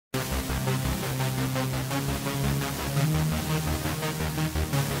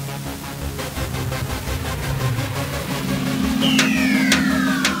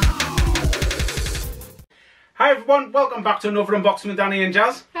everyone, welcome back to another unboxing with Danny and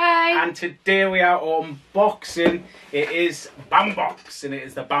Jazz. Hi. And today we are unboxing, it is Box, and it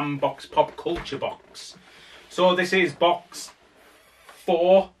is the Box Pop Culture Box. So this is box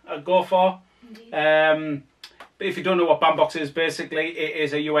 4, I'd go for. But if you don't know what Box is, basically it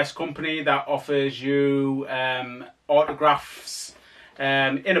is a US company that offers you autographs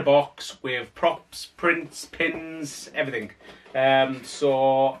in a box with props, prints, pins, everything.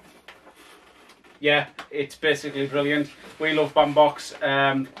 So yeah, it's basically brilliant. We love Box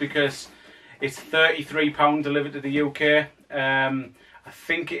because it's £33 delivered to the UK. I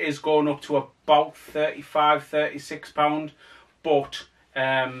think it is going up to about £35, £36, but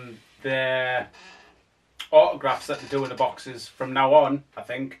the autographs that they do in the boxes from now on, I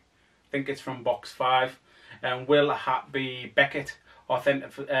think it's from box 5, and will be Beckett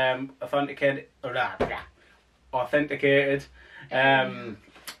authenticated.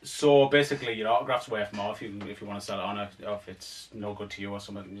 So basically, your autograph's worth more if you want to sell it on, or if it's no good to you or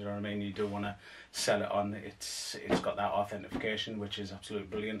something. You know what I mean? You do want to sell it on. It's got that authentication, which is absolutely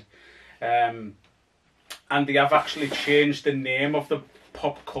brilliant. And they have actually changed the name of the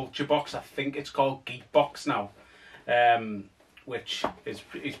pop culture box. I think it's called Geek Box now, which is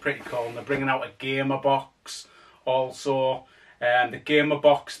pretty cool. And they're bringing out a gamer box also. The gamer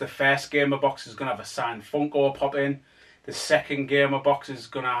box, the first gamer box, is going to have a signed Funko pop in. The second gamer box is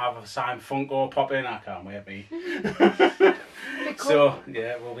going to have a signed Funko pop in. I can't wait, me. Cool. So,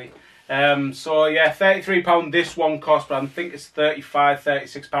 yeah, it will be. So, yeah, £33 this one cost, but I think it's £35,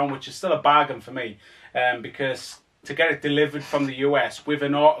 £36, which is still a bargain for me. Because to get it delivered from the US with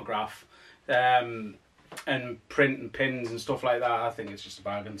an autograph and print and pins and stuff like that, I think it's just a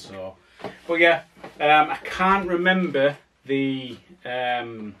bargain. So, but yeah, I can't remember the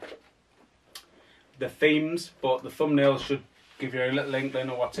themes, but the thumbnail should give you a little inkling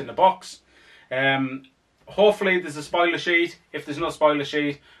of what's in the box. Hopefully there's a spoiler sheet. If there's no spoiler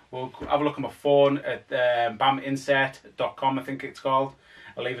sheet, we'll have a look on my phone at baminsert.com, I think it's called.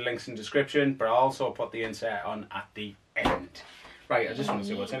 I'll leave the links in the description, but I'll also put the insert on at the end. Right, I just want to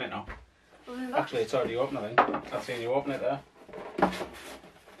see what's in it now. Actually, it's already open, I think. I've seen you open it there.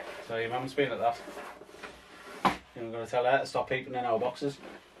 So your mum's been at that. You're going to tell her to stop peeping in our boxes.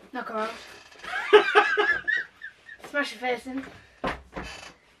 Knock her out. Smash your face in.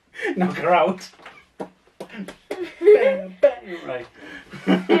 Knock her out. Bam, bam. Right.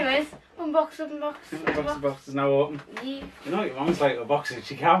 Anyways, unbox. The box is now open. Yeah. You know your mum's like the boxes,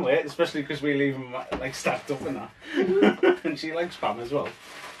 she can't wait, especially because we leave them like stacked up in that. And she likes spam as well.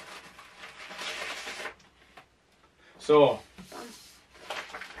 So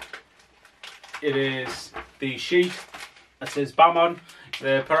it is the sheet that says BAM on.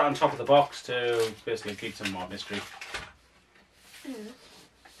 They put it on top of the box to basically keep some more mystery.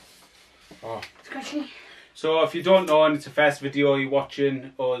 Oh. Scratchy. So if you don't know and it's the first video you're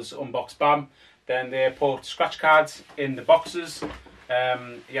watching us unbox BAM, then they put scratch cards in the boxes.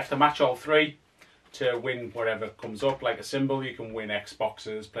 You have to match all 3 to win whatever comes up. Like a symbol, you can win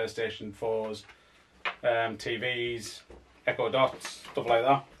Xboxes, PlayStation 4s, TVs, Echo Dots, stuff like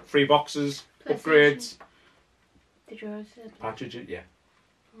that. 3 boxes, upgrades. Did yours say Partridge, yeah.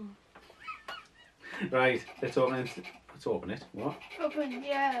 Oh. Right, let's open it. Let's open it. What? Open,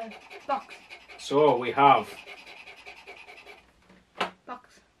 yeah. Box. So we have.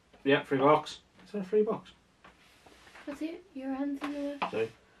 Box. Yeah, free box. Is that a free box? What's it? Your hands in there.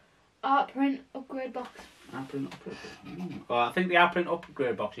 Sorry. Art print upgrade box. Art print upgrade. Well, I think the art print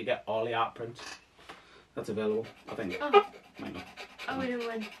upgrade box, you get all the art prints. That's available, I think. Oh. Might not. Oh, we didn't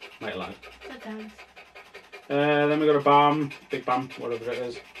win. Might lie. Sometimes. Then we got a BAM, big BAM, whatever it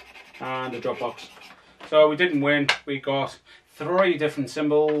is, and a drop box. So we didn't win. We got 3 different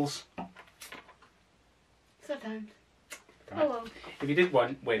symbols. Sometimes. Right. Oh well. If you did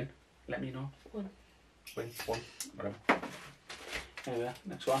win, let me know. One. Win, whatever. Anyway,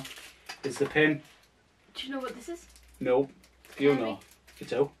 next one is the pin. Do you know what this is? No, you Terry. know. You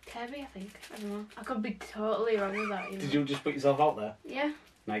too. Terry, I think. I don't know. I could be totally wrong with that. You know? Did you just put yourself out there? Yeah.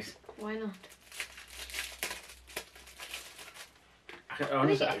 Nice. Why not?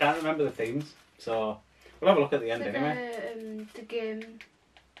 Honestly, I can't remember the themes, so we'll have a look at the end like anyway. The game.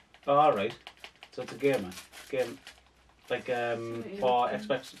 Oh, alright. So it's a game. Like for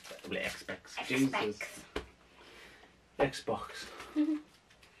Xbox. Jesus. Xbox.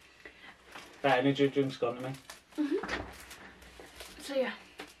 Right, energy drink's gone to me. So yeah.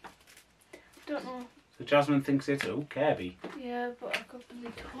 Don't know. So Jasmine thinks it's Kirby. Yeah, but I could be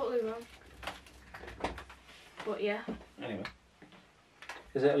totally wrong. But yeah. Anyway.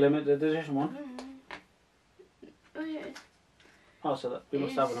 Is it a limited edition one? Oh yeah. Oh, so that we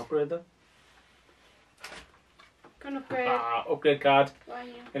must have an upgrade then. Got an upgrade. Upgrade card. Why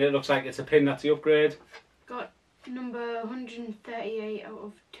you? And it looks like it's a pin that's the upgrade. Got number 138 out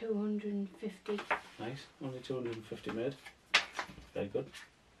of 250. Nice. Only 250 made. Very good.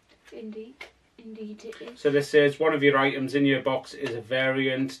 Indeed. Indeed it is. So this says one of your items in your box is a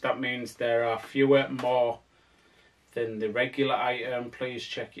variant. That means there are fewer more than the regular item. Please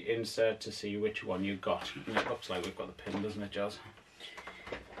check your insert to see which one you got. And it looks like we've got the pin, doesn't it, Jazz?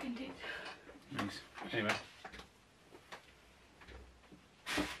 Indeed. Nice. Anyway.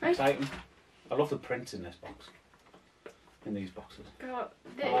 Right. Next item. I love the prints in this box. In these boxes. Got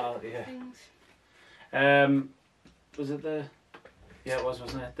the Yeah. things. Was it the... Yeah, it was,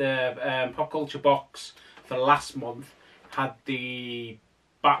 wasn't it? The pop culture box for last month had the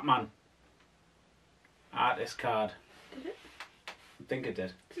Batman artist card. Did it? I think it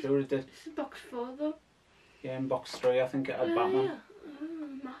did. Sure it did. This is box 4 though. Yeah, in box 3 I think it had Batman. Yeah.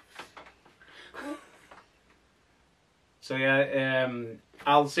 Maths. Cool. So yeah,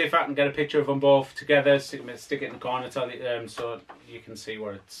 I'll see if I can get a picture of them both together, stick it in the corner, so you can see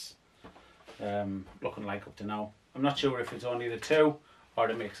what it's looking like up to now. I'm not sure if it's only the 2 or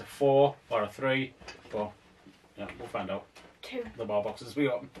it makes a 4 or a 3, but yeah, we'll find out. 2. The bar boxes we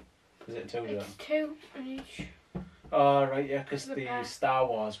open. Is it a 2? It's 2 in each. Oh right, yeah, because The the pair. Star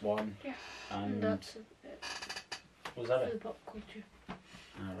Wars one. Yeah. And that's was that for it? the pop culture.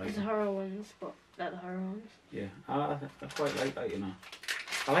 Oh, right. There's the horror ones, but they're the horror ones. Yeah, I quite like that, you know.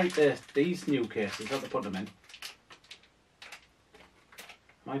 I like these new cases that they're putting them in.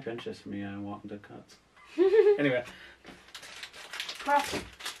 Might be interested in me walking dead cats. Anyway.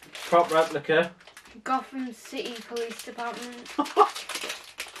 Prop replica. Gotham City Police Department.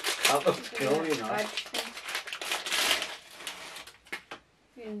 That looks cool, you know. Badge thing.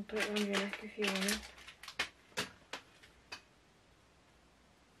 You can put it around your neck if you want.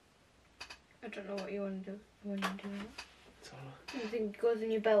 I don't know what you want to do when you do it. I think it goes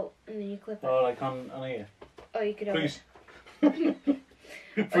in your belt and then you clip it. Oh, like on here. Or you could have Please.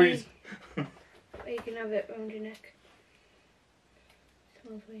 it. Freeze. Or you can have it around your neck.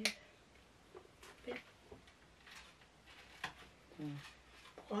 Smells weird.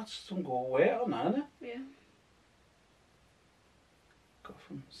 That's some go away on that, isn't it? Yeah.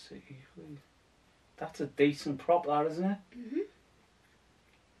 Gotham City, please. That's a decent prop, that, isn't it? Mhm.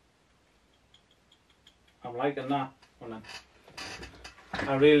 I'm liking that.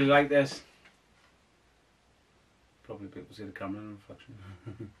 I really like this. Probably people see the camera in reflection.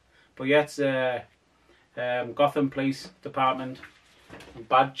 But yeah, it's Gotham Police Department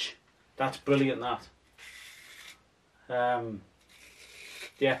badge. That's brilliant. That.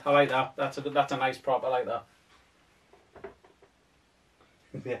 Yeah, I like that. That's a nice prop. I like that.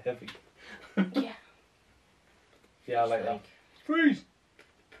 Yeah, heavy. Yeah. Yeah, I like that. Freeze.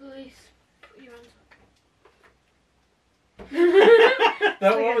 Police, put your hands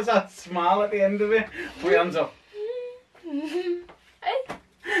That one was that smile at the end of it. Put your hands up. Hey.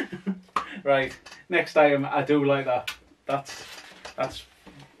 Right, next item. I do like that. That's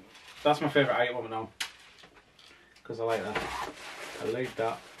my favourite item now. Because I like that. I like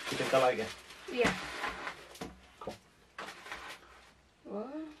that. You think I like it? Yeah. Cool. What?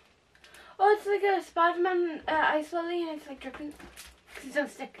 Oh, it's like a Spider-Man ice lolly and it's like dripping. Because it's on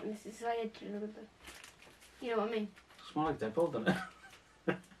stick and this is like a little bit. You know what I mean? Smell like Deadpool, doesn't it?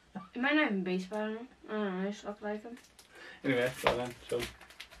 It might not even be Spider-Man. I don't know, I just look like him. Anyway, well then, so.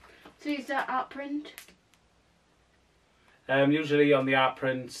 So is that art print? Usually on the art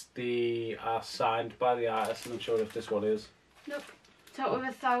prints, they are signed by the artist. I'm not sure if this one is. Nope. So with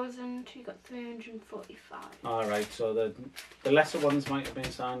 1,000, you got 345. Alright, so the lesser ones might have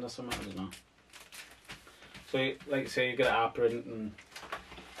been signed or something, I don't know. So, like you say, you get an art print and...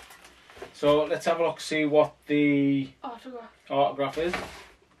 So, let's have a look, see what the autograph is.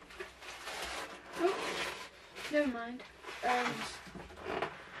 Oh, never mind.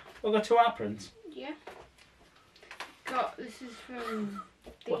 We've got 2 art prints. Yeah. This is from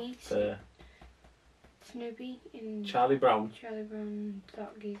What, Snoopy in Charlie Brown. Charlie Brown,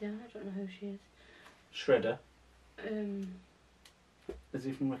 Dark Geezer. I don't know who she is. Shredder. Um. Is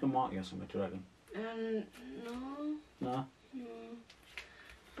he from Rick and Morty or something, do you reckon? No. No? No.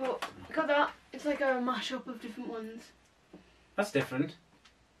 But I got that. It's like a mashup of different ones. That's different.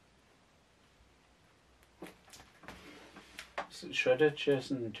 Shredder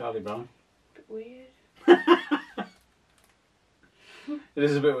chasing Charlie Brown. Bit weird. It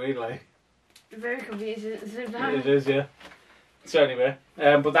is a bit weird, like. Very confusing at the same time. It is, yeah. So anyway,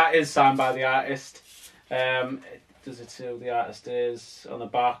 but that is signed by the artist. Does it say who the artist is on the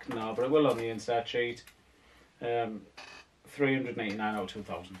back? No, but it will on the inside sheet. 389 out of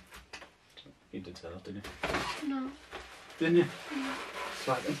 2,000. You did say that, didn't you? No. Didn't you? No.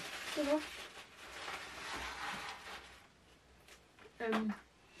 Slightly.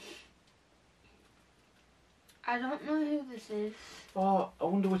 I don't know who this is. Oh, I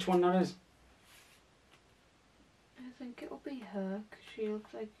wonder which one that is. I think it'll be her, because she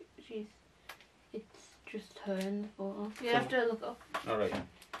looks like it's just her in the photo. You have to look up. Alright,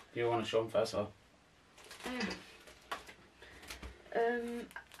 you want to show them first, or?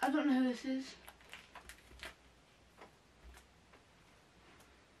 I don't know who this is.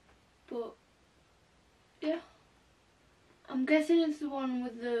 But, yeah. I'm guessing it's the one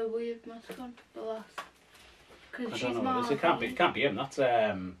with the weird mask on, the last. Because she's don't know what it is. my... It can't be him. That's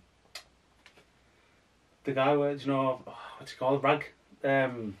the guy where, do you know, what's he called? Rag?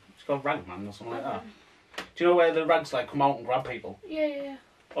 It's called Ragman or something like that. Do you know where the rags like come out and grab people? Yeah.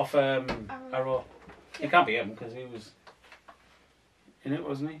 Off Arrow. Yeah. It can't be him because he was in it,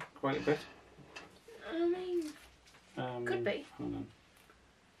 wasn't he? Quite a bit. I mean, could be. Hold on.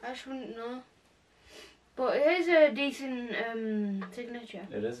 I just wouldn't know. But it is a decent signature.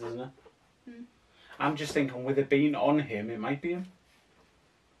 It is, isn't it? Mm. I'm just thinking, with it being on him, it might be him.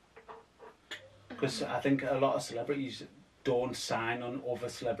 Because I think a lot of celebrities don't sign on other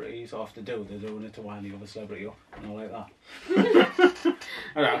celebrities, or if they do, they're doing it to wind the other celebrity up. And all like that.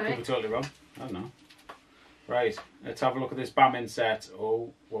 I could be totally wrong. I don't know. Right, let's have a look at this BAM insert.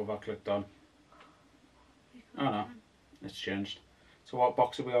 Oh, what have I clicked on? Oh no, it's changed. So what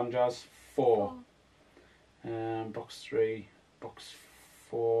box are we on, Jazz? 4. Box 3, box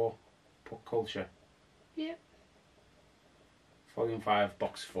 4, pop culture. Yep. Volume 5,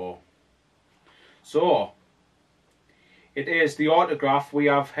 box 4. So, it is the autograph. We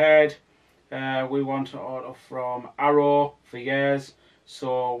have heard we want an autograph from Arrow for years.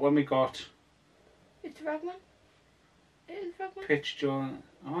 So when we got... It's Ragman? It is Ragman? Pitch John.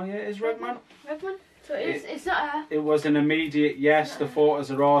 Oh yeah, it is Ragman. Ragman? So it's not her. It was an immediate yes, the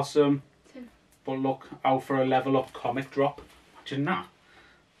photos are awesome. But look out for a level up comic drop. Imagine that.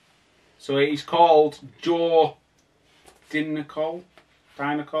 So he's called Joe Dinnicol.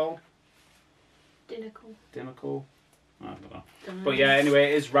 Dinnicol. I don't know. But yeah,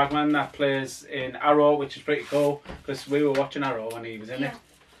 anyway, it is Ragman that plays in Arrow, which is pretty cool because we were watching Arrow when he was in it.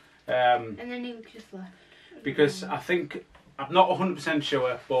 And then he just left. Because I think, I'm not 100%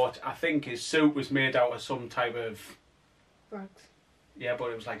 sure, but I think his suit was made out of some type of... Rags. Yeah,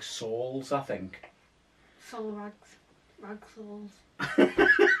 but it was like souls, I think. Soul rags. Rag souls. I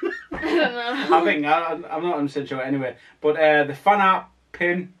don't know. I think, I'm not 100% sure anyway. But the fan art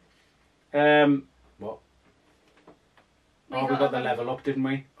pin... what? Oh, we got the level up, didn't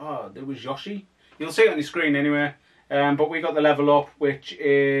we? Oh, there was Yoshi. You'll see it on the screen anyway. But we got the level up, which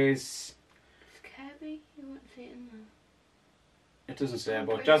is... It's Kirby? You won't see it in there. It doesn't say,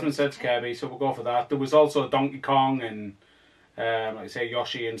 but Jasmine said it's Kirby, so we'll go for that. There was also Donkey Kong and, like I say,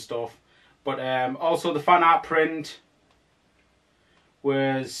 Yoshi and stuff. But also the fan art print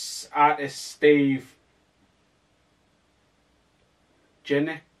was artist Steve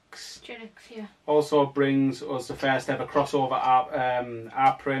Jennings. Yeah. Also brings us the first ever crossover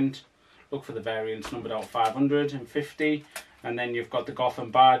art print. Look for the variants numbered out 550. And then you've got the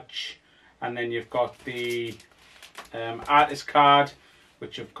Gotham badge. And then you've got the artist card,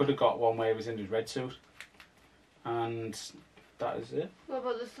 which I could have got one where he was in his red suit. And that is it. What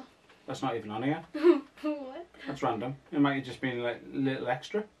about this one? That's not even on here. What? That's random. It might have just been like a little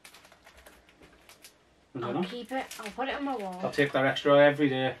extra. I don't know. Keep it. I'll put it on my wall. I'll take that extra every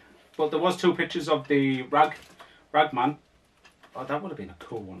day. But there was 2 pictures of the Ragman. Oh, that would have been a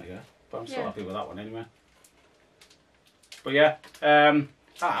cool one to get. But I'm still happy with that one anyway. But yeah,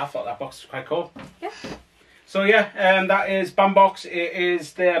 I thought that box was quite cool. Yeah. So yeah, that is BAM Box. It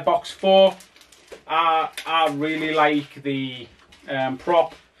is their box 4. I really like the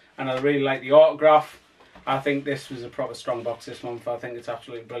prop and I really like the autograph. I think this was a proper strong box this month. I think it's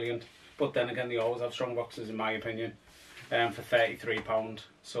absolutely brilliant. But then again, they always have strong boxes in my opinion. For £33.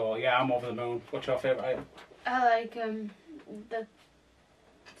 So yeah, I'm over the moon. What's your favourite item? I like the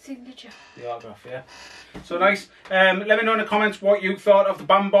signature. The autograph, yeah. So nice. Let me know in the comments what you thought of the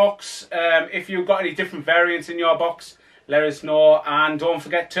BAM Box. If you've got any different variants in your box, let us know. And don't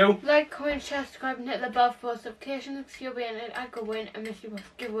forget to like, comment, share, subscribe and hit the bell for notifications. You'll be entered. I could win a mystery box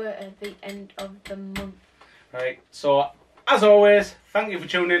giveaway at the end of the month. Right, so as always, thank you for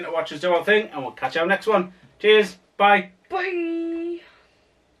tuning in to watch us do our thing, and we'll catch you on the next one. Cheers, bye. Bye.